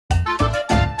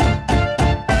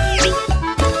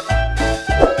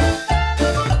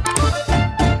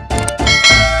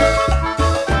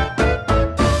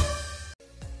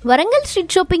Warangal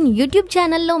street shopping YouTube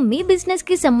ఛానల్లో మీ business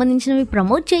కి సంబంధించినవి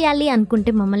ప్రమోట్ చేయాలి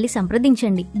అనుకుంటే మమ్మల్ని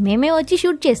సంప్రదించండి. మేమే వచ్చి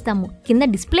షూట్ చేస్తాము.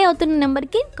 కింద డిస్ప్లే అవుతున్న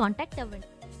నెంబర్కి కాంటాక్ట్ అవ్వండి.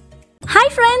 హాయ్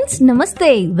ఫ్రెండ్స్, నమస్తే.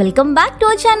 Welcome back to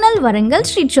our channel Warangal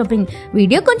street shopping.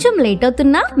 Video కొంచెం లేట్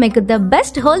అవుతున్నా మీకు the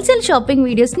best wholesale shopping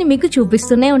videos ని మీకు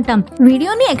చూపిస్తూనే ఉంటాం.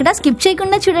 వీడియోని ఎక్కడా స్కిప్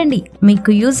చేయకుండా చూడండి.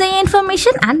 మీకు యూజ్ అయ్యే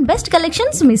information and best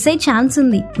collections miss అయ్యే ఛాన్స్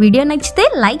ఉంది. వీడియో నచ్చితే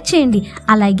లైక్ చేయండి.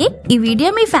 అలాగే ఈ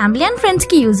video me family and friends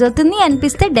కి యూజ్ అవుతుంది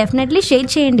అనిపిస్తే డెఫినెట్లీ షేర్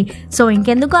చేయండి. సో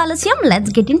ఇంకెందుకు ఆలస్యం,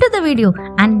 let's get in to the video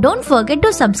and don't forget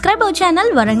to subscribe our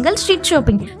channel Warangal street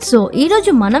shopping. So ఈ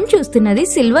రోజు మనం చూస్తున్నది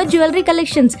సిల్వర్ జ్యువెలరీ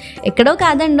కలెక్షన్స్. ఎక్కడో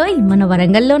కాదండో, మన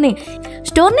వరంగల్లోనే.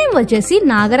 స్టోర్ నేమ్ వచ్చేసి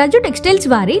నాగరాజు టెక్స్టైల్స్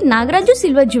వారి నాగరాజు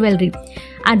సిల్వర్ జ్యువెలరీ.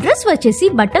 అడ్రస్ వచ్చేసి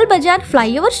బట్టల్ బజార్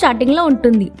ఫ్లైఓవర్ స్టార్టింగ్ లో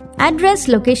ఉంటుంది. Address,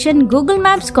 location, Google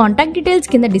maps, contact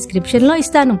details కింద డిస్క్రిప్షన్ లో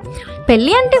ఇస్తాను.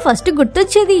 పెళ్లి అంటే ఫస్ట్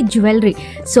గుర్తొచ్చేది జ్యువెలరీ.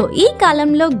 సో ఈ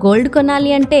కాలంలో గోల్డ్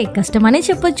కొనాలి అంటే కష్టమనే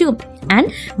చెప్పొచ్చు. అండ్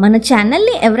మన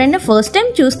ఛానల్ని ఎవరైనా ఫస్ట్ టైం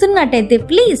చూస్తున్నట్టయితే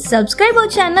please subscribe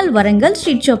our channel Warangal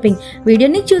street shopping.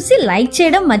 వీడియోని చూసి లైక్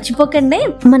చేయడం మర్చిపోకండి.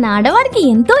 మన ఆడవారికి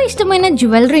ఎంతో ఇష్టమైన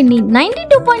జ్యువెలరీని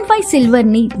 92.5 సిల్వర్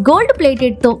ని గోల్డ్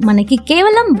ప్లేటెడ్ తో మనకి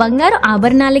కేవలం బంగారు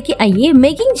ఆభరణాలకి అయ్యే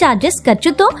మేకింగ్ ఛార్జెస్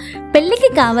ఖర్చుతో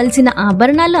పెళ్లికి కావాల్సిన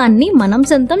ఆభరణాలు అన్ని మనం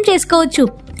సొంతం చేసుకోవచ్చు.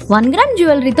 1 గ్రామ్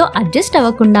జ్యువెలరీతో అడ్జస్ట్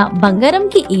అవ్వకుండా,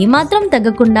 బంగారంకి ఏమాత్రం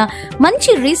తగ్గకుండా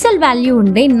మంచి రీసేల్ వాల్యూ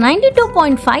ఉండే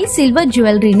 92.5 సిల్వర్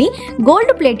జ్యువెలరీని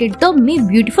గోల్డ్ ప్లేటెడ్ తో మీ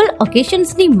బ్యూటిఫుల్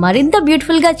ఒకేషన్స్ ని మరింత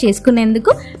బ్యూటిఫుల్ గా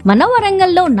చేసుకునేందుకు మన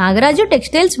వరంగల్లో నాగరాజు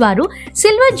టెక్స్టైల్స్ వారు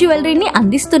సిల్వర్ జ్యువెలరీని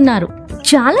అందిస్తున్నారు.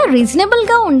 చాలా రీజనబుల్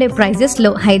గా ఉండే ప్రైజెస్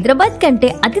లో హైదరాబాద్ కంటే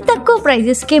అతి తక్కువ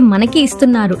ప్రైజెస్ కే మనకి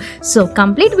ఇస్తున్నారు. సో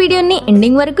కంప్లీట్ వీడియోని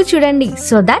ఎండింగ్ వరకు చూడండి,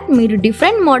 సో దాట్ మీరు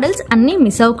డిఫరెంట్ మోడల్స్ అన్ని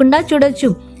మిస్ అవ్వకుండా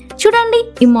చూడొచ్చు. చూడండి,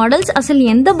 ఈ మోడల్స్ అసలు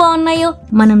ఎంత బాగున్నాయో.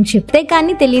 మనం చెప్తే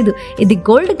కానీ తెలియదు ఇది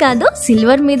గోల్డ్ కాదు,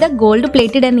 సిల్వర్ మీద గోల్డ్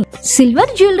ప్లేటెడ్ అని.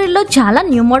 సిల్వర్ జ్యువెలరీలో చాలా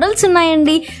న్యూ మోడల్స్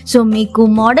ఉన్నాయండి. సో మీకు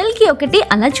మోడల్ కి ఒకటి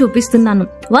అలా చూపిస్తున్నాను.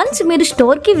 వన్స్ మీరు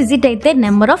స్టోర్ కి విజిట్ అయితే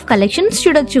నెంబర్ ఆఫ్ కలెక్షన్స్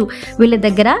చూడొచ్చు. వీళ్ళ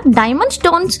దగ్గర diamond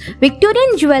stones,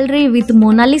 Victorian jewellery with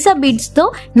Mona Lisa beads తో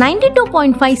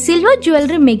 92.5 సిల్వర్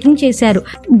జ్యువెలరీ మేకింగ్ చేశారు.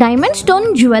 Diamond stone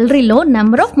జ్యువెలరీలో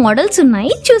number of models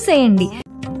ఉన్నాయి, చూసేయండి.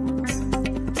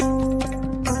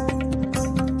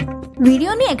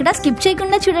 వీడియోని ఎక్కడా స్కిప్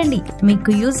చేయకుండా చూడండి. మీకు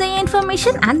యూజ్ అయ్యే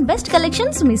information and best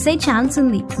collections miss అయ్యే ఛాన్స్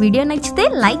ఉంది. వీడియో నచ్చితే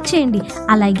లైక్ చేయండి.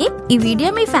 అలాగే ఈ video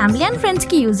me family and friends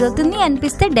కి యూజ్ అవుతుంది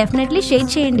అనిపిస్తే డెఫినెట్లీ షేర్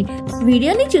చేయండి.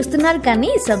 వీడియోని చూస్తున్నారు కానీ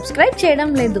సబ్స్క్రైబ్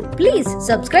చేయడం లేదు. ప్లీజ్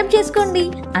సబ్స్క్రైబ్ చేసుకోండి.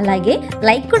 అలాగే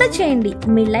లైక్ కూడా చేయండి.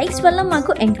 మీ లైక్స్ వల్ల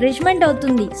మాకు ఎంకరేజ్మెంట్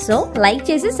అవుతుంది. సో లైక్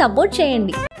చేసి సపోర్ట్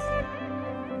చేయండి.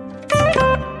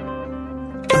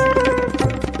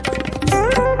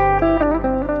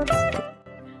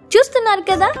 చూస్తున్నారు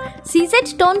కదా, సీజెడ్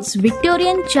స్టోన్స్,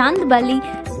 విక్టోరియన్, చాంద్ బలి,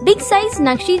 big size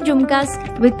nakshi jhumkas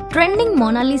with trending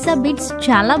Mona Lisa beads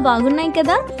చాలా బాగున్నాయి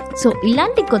కదా. సో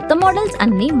ఇలాంటి కొత్త మోడల్స్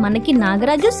అన్ని మనకి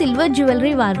నాగరాజు సిల్వర్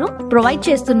జ్యువెలరీ వారు ప్రొవైడ్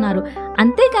చేస్తున్నారు.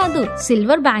 అంతేకాదు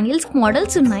సిల్వర్ బ్యాంగిల్స్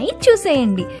మోడల్స్ ఉన్నాయి,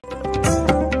 చూసేయండి.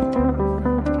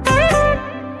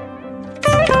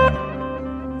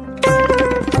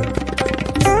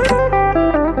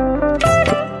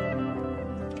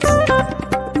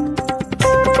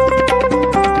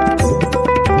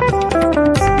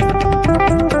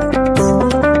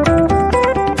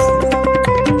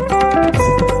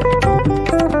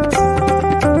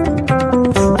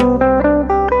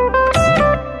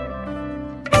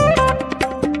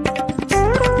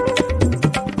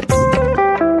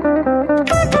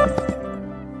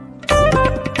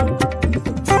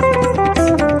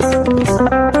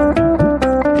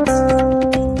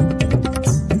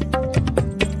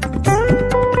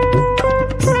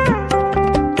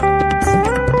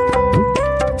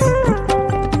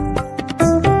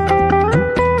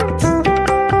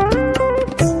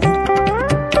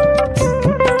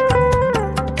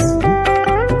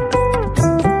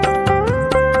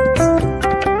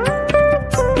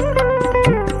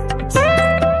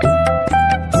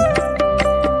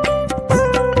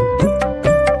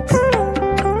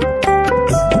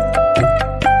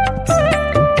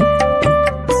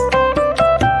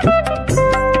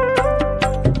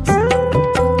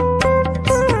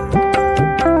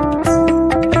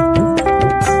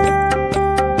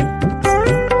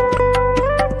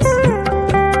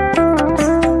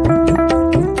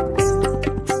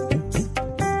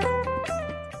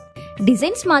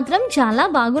 డిజైన్స్ మాత్రం చాలా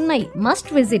బాగున్నాయి, must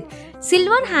visit.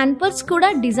 Silver hand purse కూడా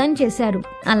డిజైన్ చేశారు.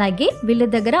 అలాగే వీళ్ళ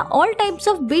దగ్గర ఆల్ టైప్స్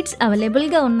ఆఫ్ బీడ్స్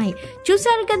అవైలబుల్గా ఉన్నాయి.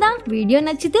 చూసారు కదా, వీడియో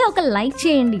నచ్చితే ఒక లైక్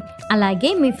చేయండి. అలాగే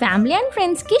మీ ఫ్యామిలీ అండ్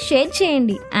ఫ్రెండ్స్కి షేర్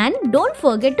చేయండి. And don't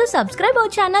forget to subscribe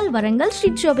our channel Warangal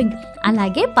street shopping.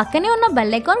 అలాగే పక్కనే ఉన్న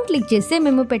బెల్ ఐకాన్ క్లిక్ చేస్తే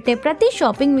మేము పెట్టే ప్రతి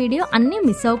షాపింగ్ వీడియో అన్నీ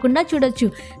మిస్ అవ్వకుండా చూడొచ్చు.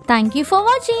 Thank you for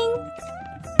watching.